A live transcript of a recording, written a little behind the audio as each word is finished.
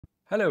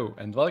Hello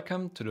and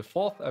welcome to the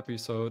fourth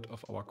episode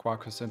of our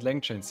Quarkus and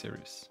LangChain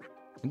series.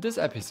 In this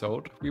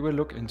episode, we will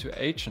look into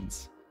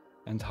agents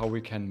and how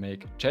we can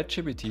make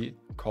ChatGPT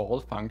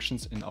call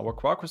functions in our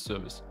Quarkus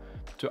service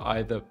to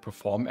either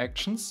perform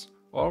actions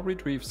or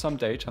retrieve some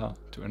data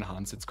to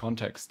enhance its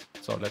context.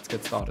 So let's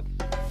get started.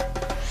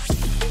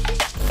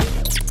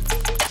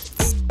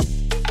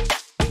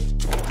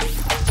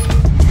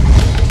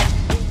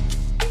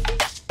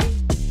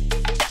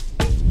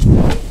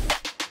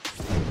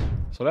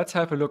 So let's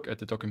have a look at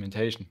the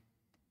documentation.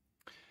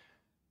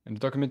 In the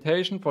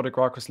documentation for the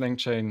Quarkus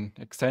LangChain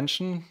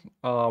extension,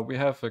 we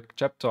have a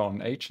chapter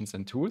on agents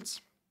and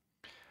tools,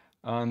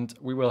 and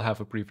we will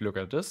have a brief look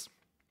at this.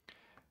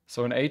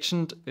 So an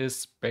agent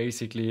is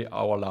basically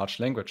our large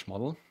language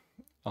model.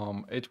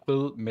 It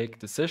will make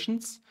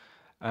decisions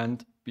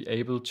and be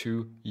able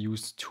to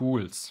use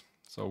tools.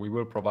 So we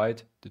will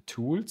provide the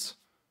tools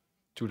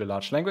to the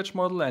large language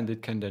model, and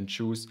it can then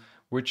choose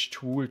which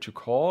tool to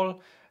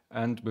call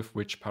and with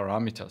which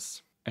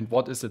parameters. And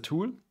what is a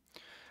tool?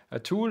 A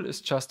tool is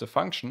just a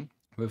function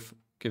with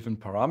given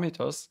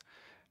parameters,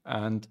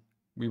 and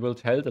we will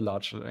tell the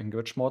large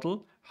language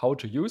model how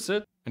to use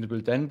it, and it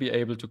will then be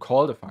able to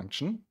call the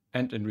function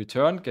and in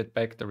return get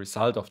back the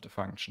result of the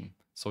function,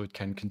 so it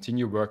can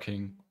continue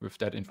working with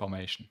that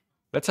information.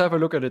 Let's have a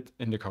look at it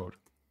in the code.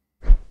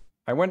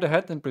 I went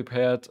ahead and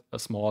prepared a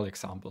small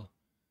example.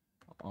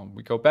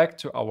 We go back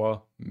to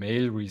our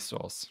mail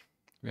resource.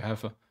 We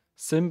have a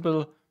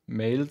simple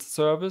mail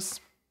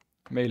service,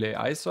 mail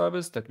AI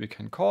service that we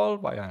can call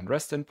via a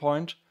REST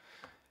endpoint.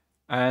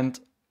 And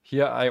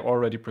here I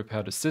already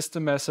prepared a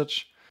system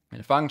message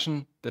and a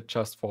function that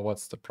just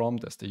forwards the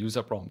prompt as the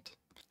user prompt.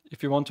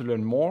 If you want to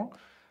learn more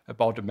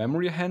about the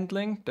memory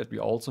handling that we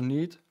also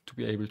need to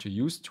be able to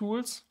use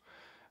tools,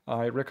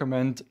 I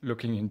recommend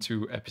looking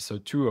into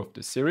episode 2 of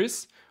this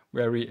series,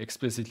 where we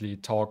explicitly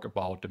talk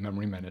about the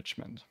memory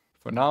management.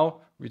 For now,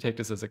 we take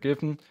this as a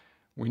given.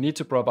 We need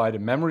to provide a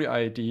memory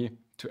ID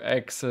to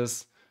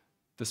access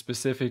the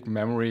specific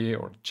memory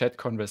or chat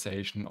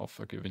conversation of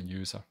a given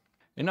user.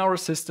 In our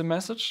system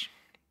message,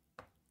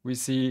 we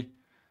see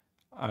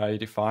I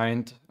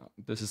defined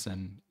this is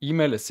an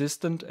email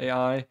assistant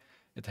AI.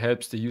 It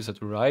helps the user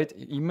to write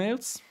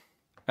emails.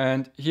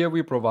 And here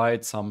we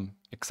provide some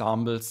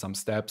examples, some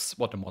steps,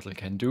 what the model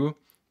can do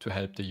to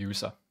help the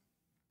user.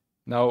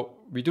 Now,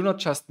 we do not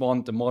just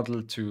want the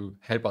model to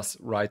help us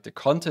write the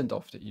content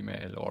of the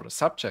email or the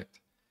subject,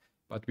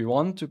 but we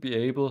want to be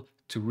able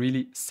to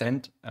really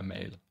send a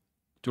mail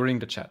during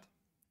the chat.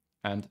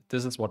 And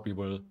this is what we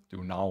will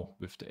do now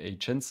with the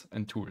agents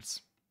and tools.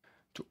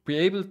 To be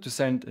able to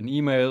send an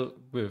email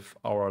with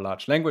our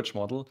large language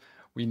model,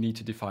 we need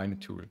to define a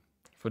tool.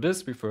 For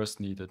this, we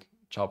first needed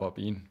Java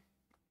Bean.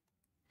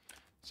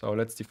 So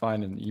let's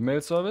define an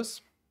email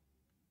service.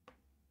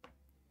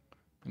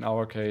 In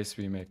our case,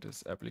 we make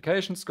this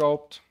application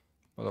scoped,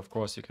 but of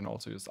course you can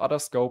also use other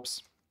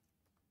scopes.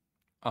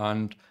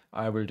 And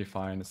I will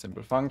define a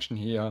simple function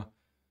here.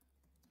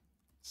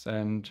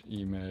 Send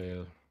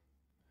email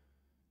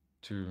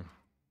to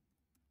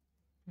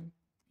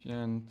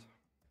recipient.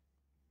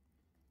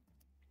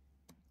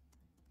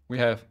 We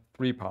have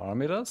 3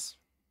 parameters.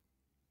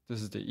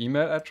 This is the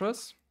email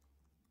address,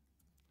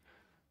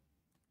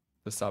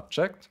 the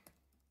subject,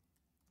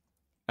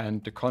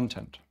 and the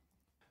content.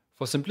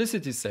 For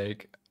simplicity's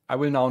sake, I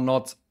will now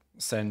not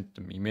send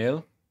the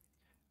email.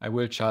 I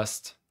will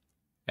just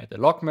add a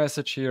log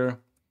message here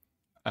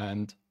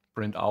and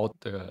print out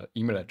the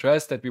email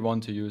address that we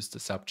want to use, the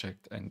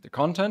subject and the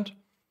content.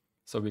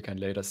 So we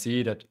can later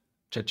see that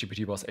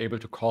ChatGPT was able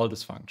to call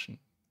this function.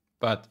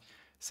 But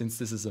since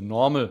this is a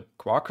normal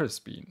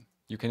Quarkus bean,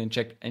 you can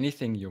inject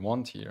anything you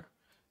want here.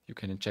 You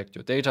can inject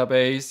your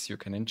database, you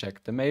can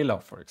inject the mailer,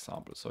 for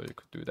example. So you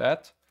could do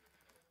that,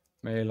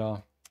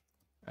 mailer,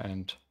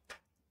 and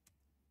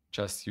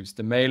just use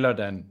the mailer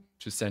then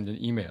to send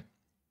an email.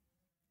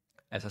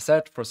 As I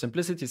said, for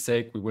simplicity's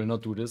sake, we will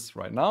not do this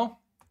right now,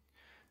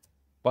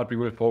 but we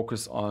will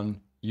focus on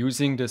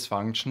using this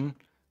function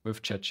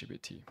with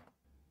ChatGPT.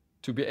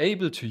 To be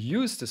able to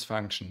use this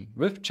function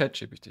with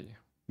ChatGPT,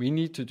 we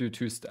need to do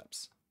 2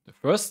 steps. The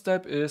first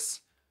step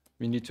is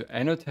we need to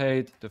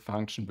annotate the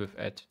function with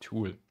add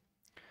tool.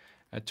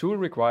 Add tool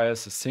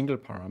requires a single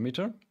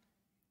parameter,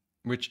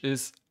 which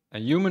is a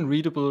human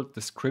readable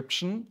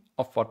description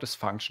of what this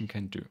function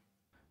can do.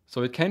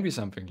 So it can be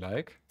something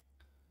like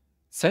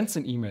sends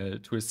an email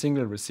to a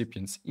single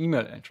recipient's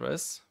email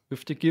address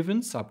with the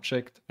given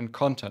subject and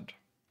content.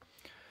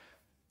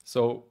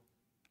 So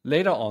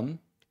later on,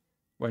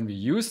 when we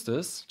use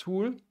this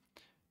tool,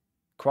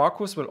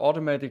 Quarkus will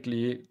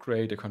automatically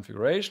create a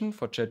configuration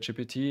for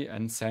ChatGPT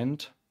and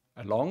send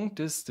along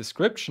this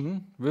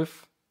description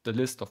with the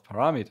list of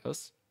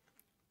parameters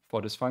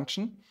for this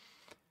function,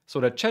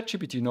 so that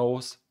ChatGPT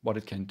knows what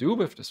it can do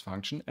with this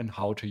function and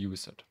how to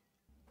use it.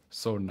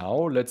 So now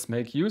let's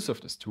make use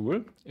of this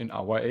tool in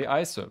our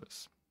AI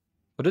service.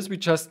 For this, we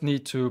just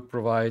need to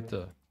provide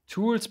the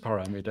tools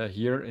parameter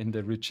here in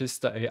the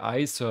register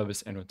AI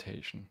service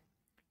annotation.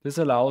 This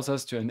allows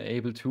us to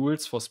enable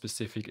tools for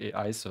specific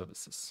AI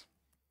services.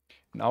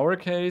 In our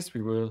case,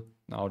 we will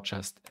now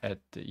just add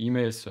the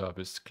email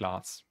service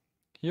class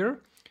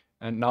here.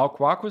 And now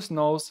Quarkus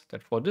knows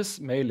that for this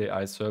mail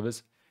AI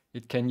service,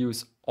 it can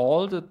use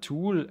all the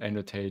tool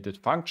annotated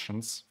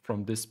functions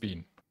from this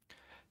bean.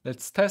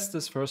 Let's test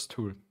this first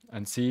tool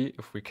and see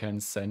if we can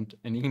send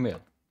an email.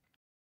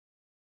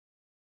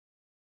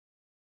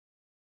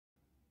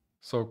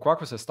 So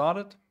Quarkus has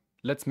started.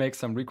 Let's make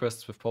some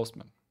requests with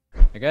Postman.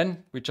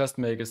 Again, we just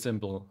make a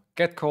simple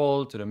GET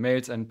call to the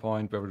mails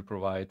endpoint where we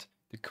provide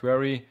the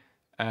query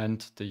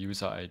and the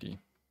user ID.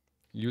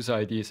 User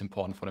ID is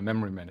important for the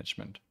memory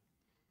management.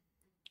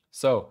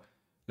 So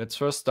let's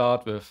first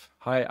start with,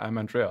 "Hi, I'm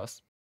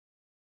Andreas."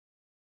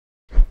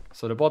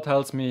 So the bot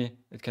tells me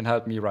it can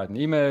help me write an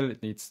email.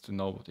 It needs to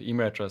know the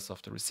email address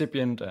of the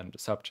recipient and the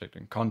subject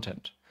and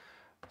content.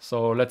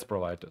 So let's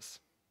provide this.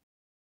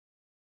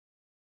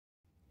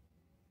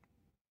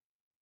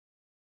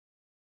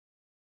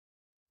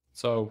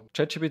 So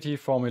ChatGPT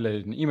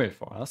formulated an email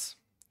for us.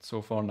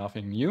 So far,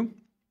 nothing new.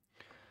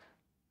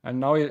 And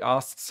now it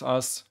asks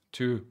us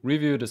to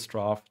review this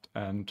draft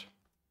and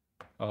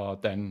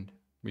then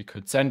we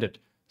could send it.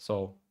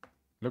 So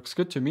looks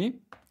good to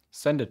me.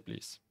 Send it,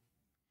 please.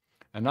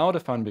 And now the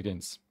fun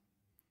begins.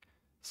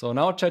 So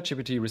now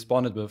ChatGPT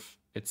responded with,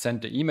 it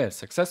sent the email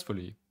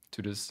successfully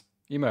to this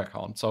email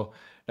account. So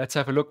let's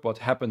have a look what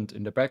happened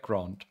in the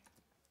background.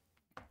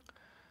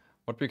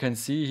 What we can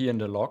see here in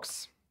the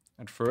logs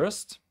at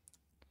first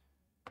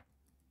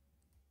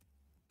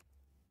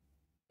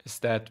is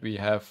that we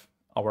have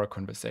our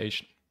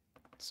conversation.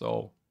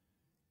 So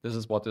this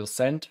is what is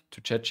sent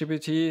to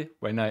ChatGPT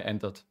when I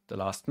entered the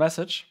last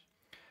message.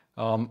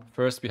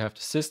 First we have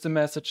the system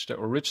message, the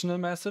original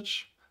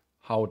message,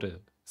 how the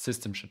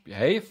system should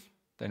behave.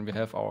 Then we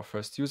have our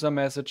first user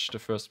message, the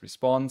first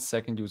response,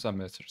 second user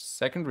message,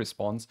 second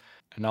response,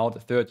 and now the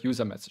third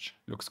user message.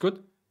 Looks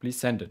good, please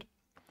send it.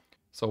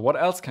 So what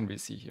else can we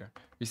see here?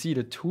 We see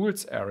the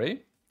tools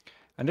array,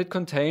 and it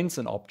contains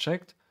an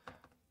object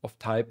of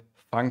type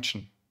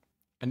function.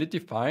 And it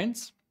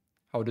defines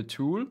how the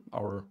tool,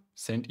 our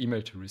send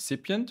email to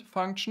recipient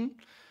function,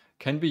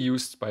 can be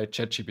used by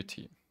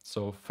ChatGPT.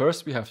 So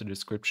first we have the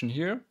description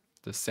here.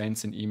 This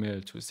sends an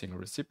email to a single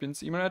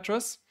recipient's email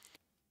address.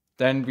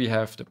 Then we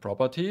have the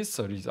properties.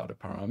 So these are the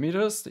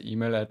parameters, the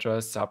email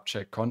address,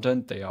 subject,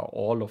 content. They are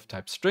all of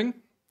type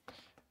string.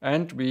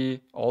 And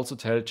we also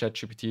tell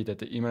ChatGPT that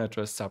the email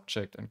address,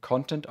 subject, and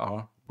content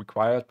are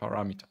required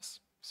parameters.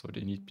 So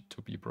they need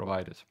to be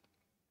provided.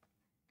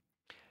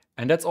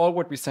 And that's all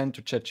what we send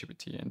to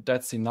ChatGPT. And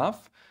that's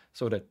enough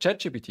so that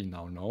ChatGPT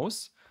now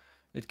knows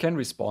it can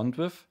respond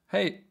with,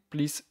 hey,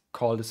 please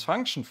call this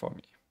function for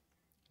me.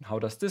 And how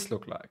does this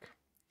look like?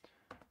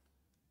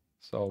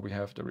 So we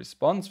have the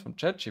response from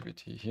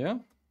ChatGPT here.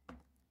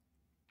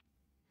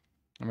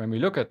 And when we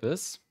look at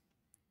this,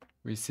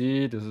 we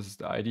see this is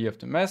the ID of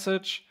the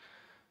message.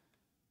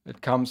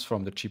 It comes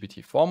from the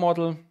GPT-4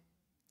 model.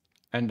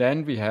 And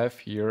then we have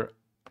here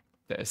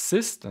the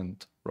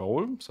assistant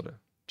role. So the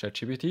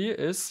ChatGPT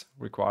is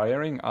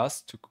requiring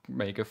us to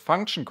make a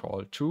function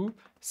call to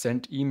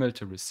send email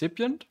to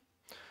recipient.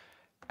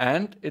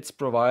 And it's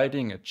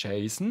providing a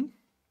JSON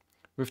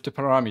with the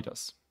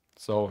parameters.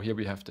 So here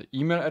we have the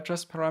email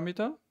address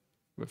parameter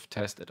with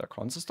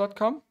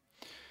test@aquansys.com.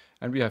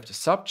 And we have the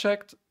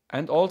subject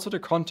and also the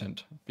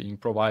content being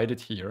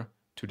provided here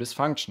to this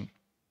function.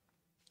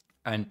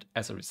 And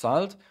as a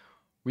result,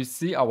 we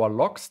see our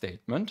log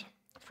statement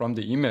from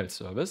the email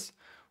service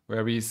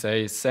where we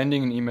say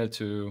sending an email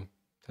to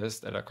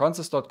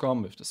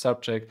test@aquansys.com with the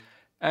subject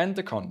and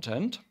the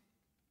content.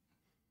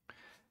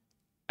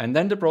 And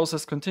then the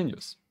process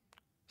continues.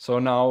 So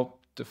now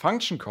the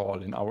function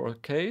call in our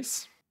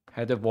case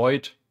had a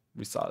void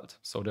result.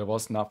 So there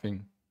was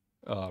nothing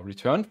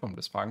returned from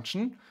this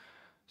function.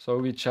 So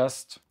we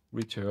just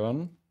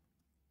return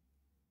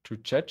to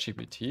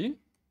ChatGPT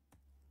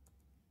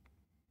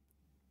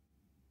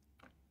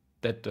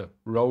that the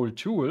role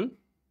tool,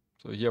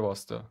 so here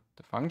was the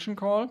function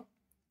call.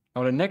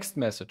 Now the next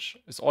message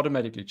is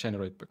automatically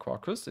generated by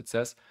Quarkus. It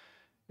says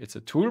it's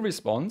a tool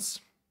response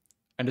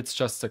and it's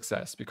just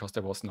success because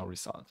there was no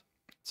result.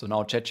 So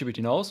now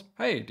ChatGPT knows,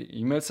 hey, the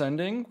email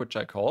sending, which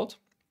I called,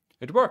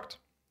 it worked.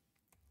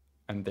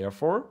 And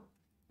therefore,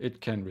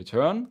 it can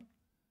return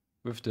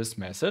with this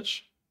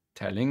message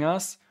telling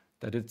us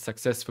that it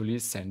successfully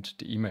sent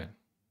the email.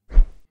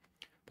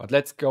 But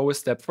let's go a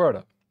step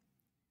further.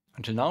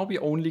 Until now, we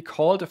only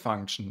called a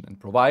function and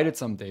provided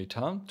some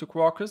data to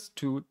Quarkus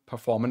to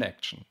perform an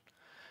action.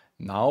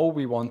 Now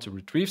we want to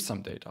retrieve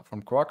some data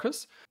from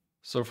Quarkus.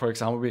 So for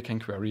example, we can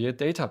query a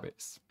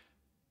database.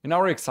 In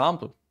our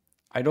example,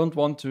 I don't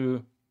want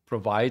to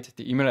provide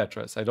the email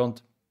address. I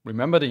don't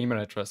remember the email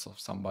address of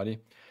somebody,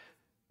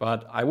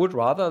 but I would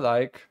rather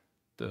like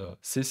the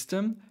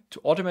system to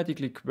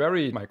automatically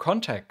query my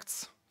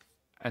contacts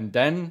and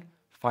then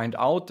find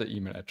out the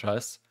email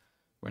address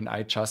when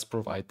I just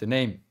provide the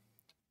name.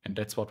 And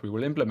that's what we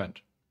will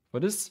implement. For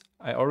this,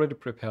 I already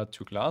prepared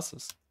two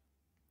classes.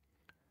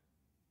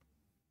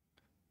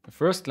 The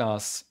first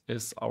class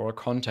is our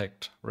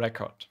contact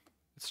record.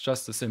 It's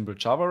just a simple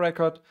Java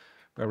record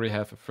where we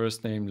have a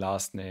first name,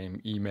 last name,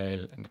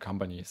 email, and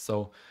company.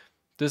 So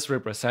this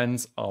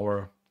represents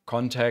our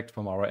contact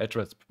from our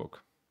address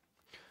book.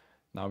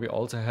 Now we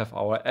also have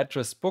our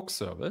address book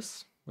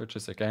service, which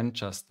is again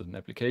just an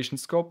application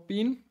scope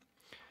bean.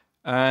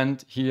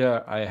 And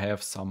here I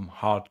have some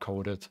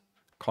hard-coded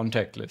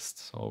contact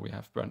lists. So we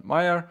have Bernd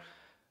Meyer,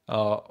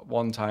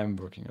 one time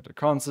working at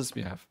Quarkus.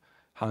 We have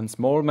Hans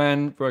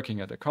Mollman working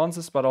at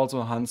Quarkus, but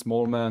also Hans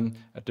Mollman,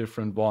 a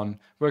different one,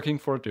 working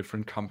for a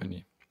different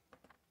company.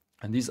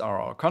 And these are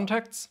our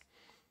contacts.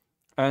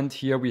 And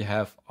here we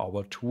have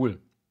our tool.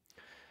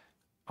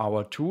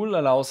 Our tool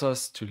allows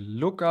us to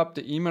look up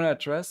the email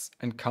address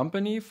and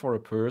company for a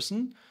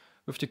person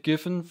with the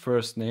given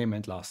first name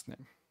and last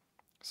name.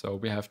 So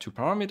we have two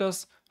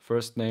parameters,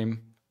 first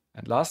name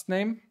and last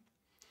name.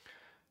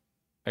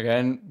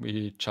 Again,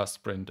 we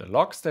just print a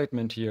log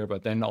statement here,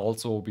 but then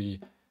also we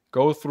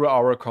go through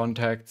our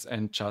contacts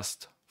and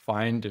just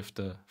find if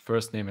the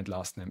first name and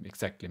last name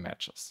exactly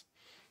matches.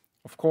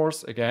 Of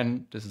course,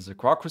 again, this is a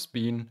Quarkus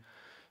bean,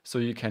 so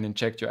you can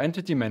inject your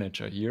entity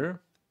manager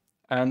here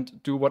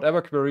and do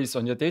whatever queries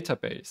on your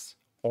database,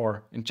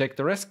 or inject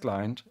the REST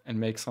client and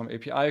make some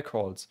API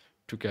calls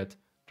to get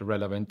the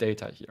relevant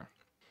data here.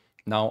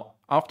 Now,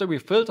 after we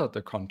filtered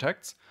the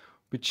contacts,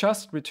 we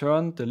just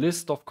return the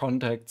list of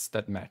contacts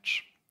that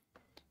match.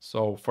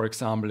 So, for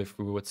example, if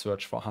we would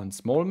search for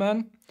Hans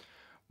Mollman,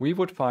 we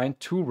would find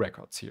 2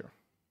 records here.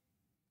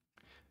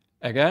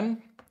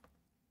 Again,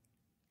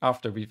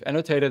 after we've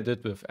annotated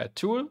it with add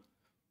tool,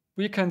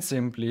 we can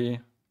simply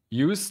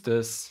use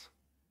this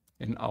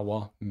in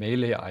our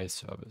Mail AI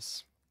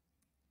service.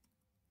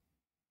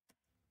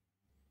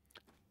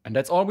 And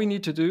that's all we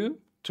need to do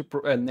to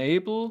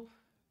enable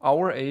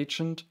our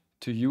agent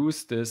to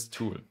use this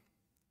tool.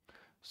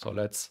 So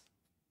let's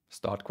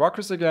start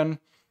Quarkus again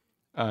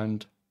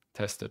and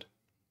test it.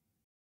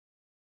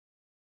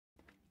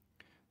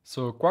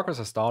 So Quarkus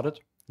has started.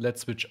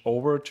 Let's switch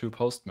over to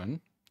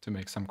Postman to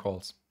make some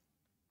calls.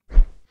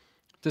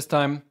 This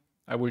time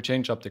I will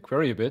change up the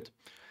query a bit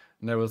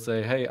and I will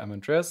say, hey, I'm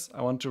Andreas.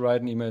 I want to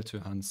write an email to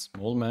Hans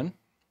Mollman.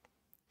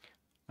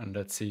 And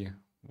let's see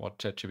what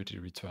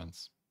ChatGPT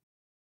returns.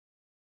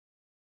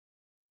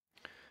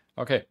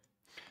 Okay.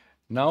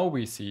 Now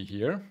we see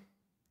here,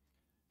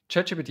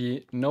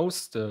 ChatGPT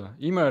knows the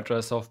email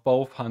address of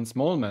both Hans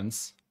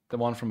Mollmans, the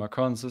one from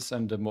Quarkus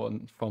and the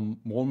one from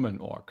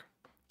Mollman.org.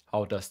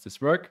 How does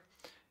this work?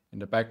 In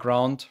the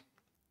background,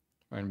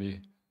 when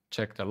we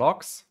check the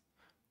logs,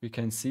 we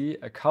can see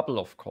a couple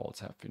of calls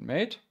have been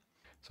made.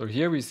 So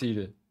here we see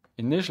the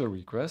initial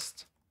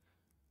request,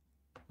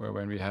 where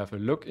when we have a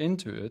look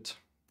into it,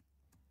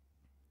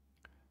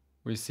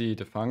 we see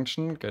the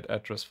function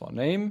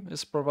getAddressForName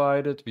is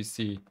provided. We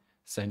see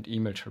send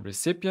email to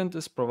recipient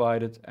is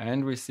provided,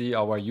 and we see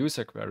our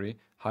user query.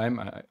 Hi,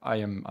 I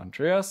am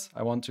Andreas.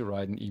 I want to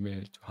write an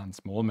email to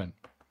Hans Mollman.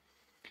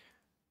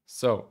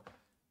 So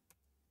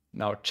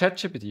now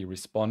ChatGPT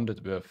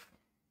responded with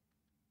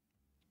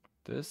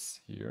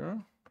this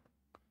here.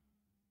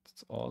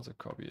 Let's also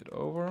copy it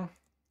over.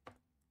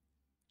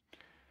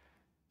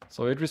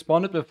 So it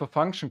responded with a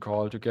function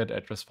call to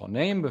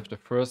getAddressForName with the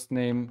first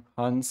name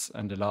Hans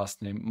and the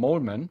last name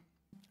Mollman.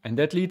 And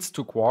that leads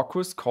to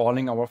Quarkus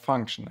calling our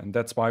function. And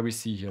that's why we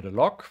see here the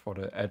log for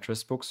the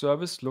address book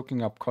service,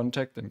 looking up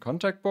contact and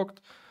contact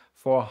booked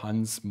for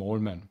Hans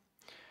Mollman.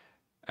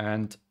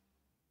 And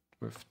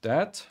with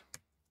that,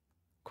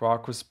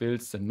 Quarkus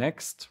builds the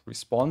next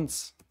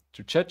response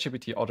to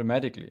ChatGPT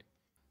automatically.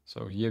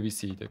 So here we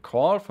see the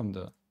call from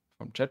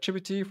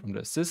ChatGPT, from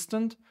the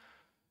assistant,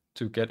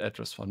 to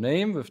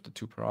getAddressForName with the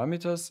 2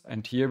 parameters.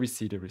 And here we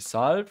see the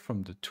result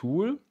from the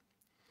tool,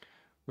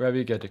 where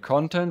we get the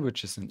content,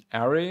 which is an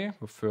array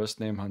with first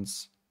name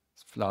Hans,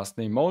 last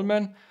name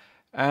Mollman.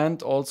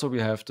 And also we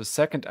have the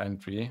second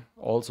entry,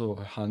 also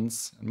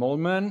Hans and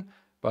Mollman,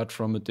 but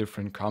from a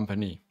different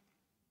company.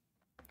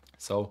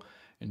 So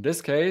in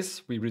this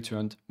case, we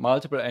returned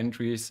multiple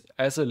entries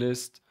as a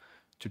list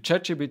to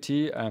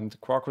ChatGPT, and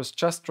Quarkus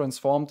just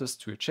transformed this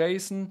to a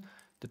JSON.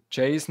 The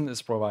JSON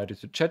is provided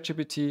to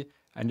ChatGPT,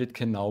 and it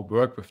can now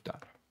work with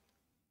that.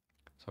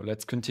 So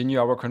let's continue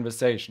our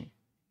conversation.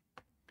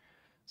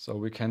 So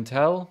we can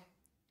tell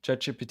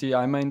ChatGPT,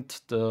 I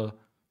meant the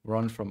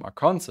one from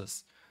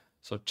Quarkus.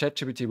 So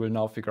ChatGPT will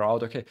now figure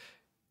out, okay,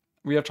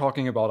 we are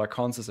talking about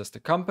Quarkus as the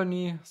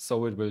company,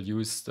 so it will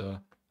use the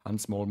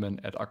Hans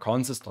Mollman at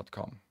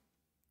quarkus.com.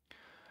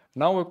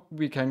 Now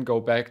we can go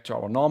back to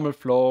our normal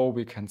flow.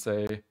 We can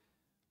say,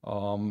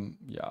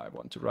 yeah, I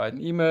want to write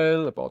an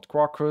email about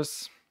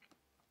Quarkus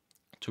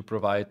to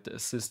provide the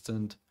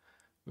assistant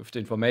with the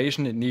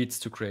information it needs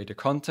to create a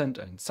content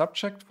and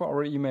subject for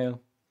our email.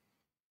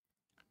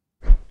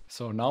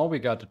 So now we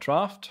got a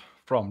draft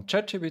from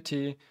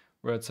ChatGPT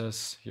where it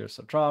says, here's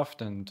a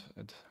draft, and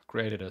it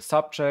created a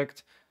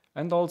subject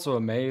and also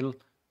a mail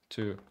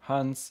to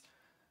Hans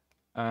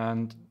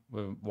and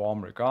with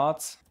warm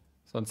regards.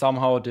 So it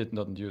somehow did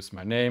not use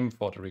my name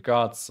for the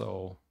regards.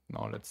 So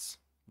now let's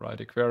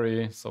write a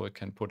query so it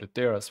can put it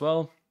there as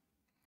well.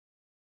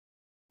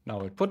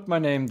 Now I put my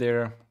name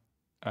there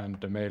and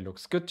the mail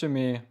looks good to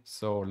me.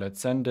 So let's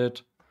send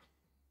it.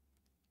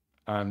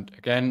 And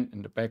again,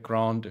 in the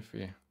background, if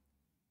we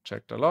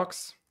check the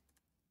logs,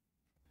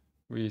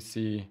 we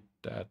see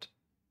that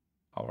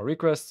our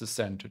request is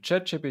sent to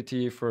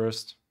ChatGPT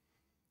first,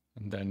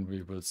 and then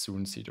we will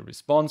soon see the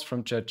response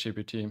from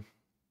ChatGPT.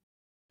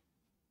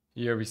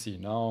 Here we see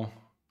now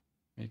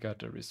we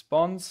got a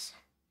response,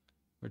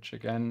 which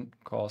again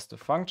caused a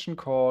function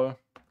call.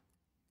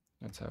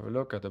 Let's have a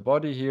look at the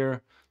body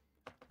here.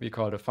 We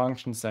call the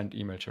function send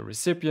email to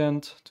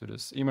recipient to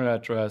this email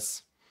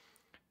address,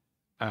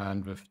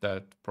 and with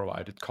that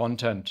provided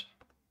content.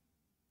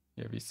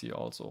 Here we see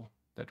also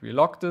that we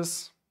logged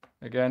this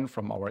again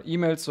from our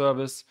email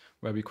service,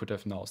 where we could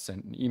have now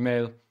sent an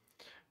email.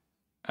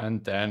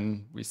 And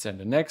then we send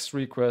the next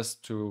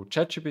request to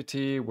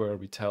ChatGPT, where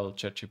we tell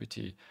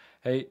ChatGPT,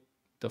 hey,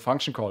 the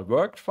function call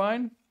worked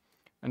fine.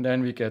 And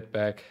then we get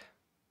back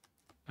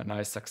a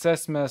nice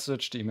success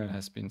message. The email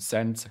has been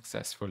sent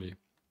successfully.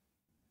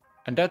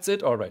 And that's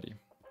it already.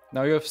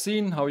 Now you have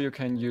seen how you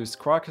can use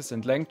Quarkus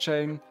and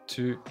LangChain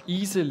to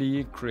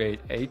easily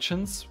create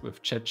agents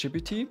with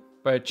ChatGPT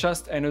by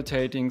just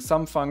annotating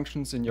some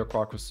functions in your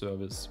Quarkus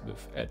service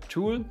with add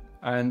tool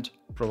and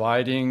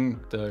providing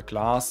the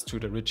class to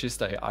the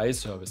register AI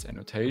service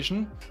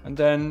annotation. And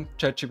then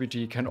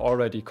ChatGPT can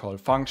already call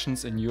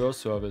functions in your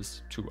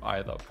service to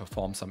either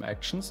perform some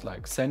actions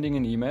like sending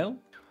an email,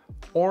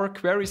 or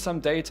query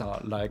some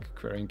data like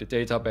querying the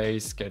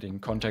database, getting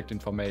contact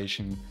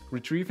information,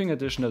 retrieving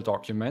additional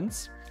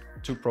documents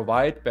to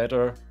provide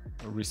better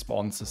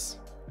responses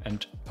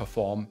and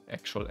perform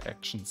actual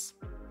actions.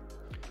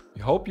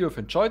 We hope you have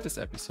enjoyed this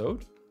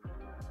episode.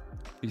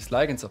 Please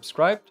like and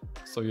subscribe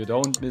so you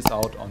don't miss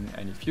out on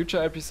any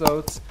future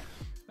episodes,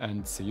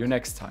 and see you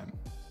next time.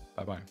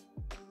 Bye bye.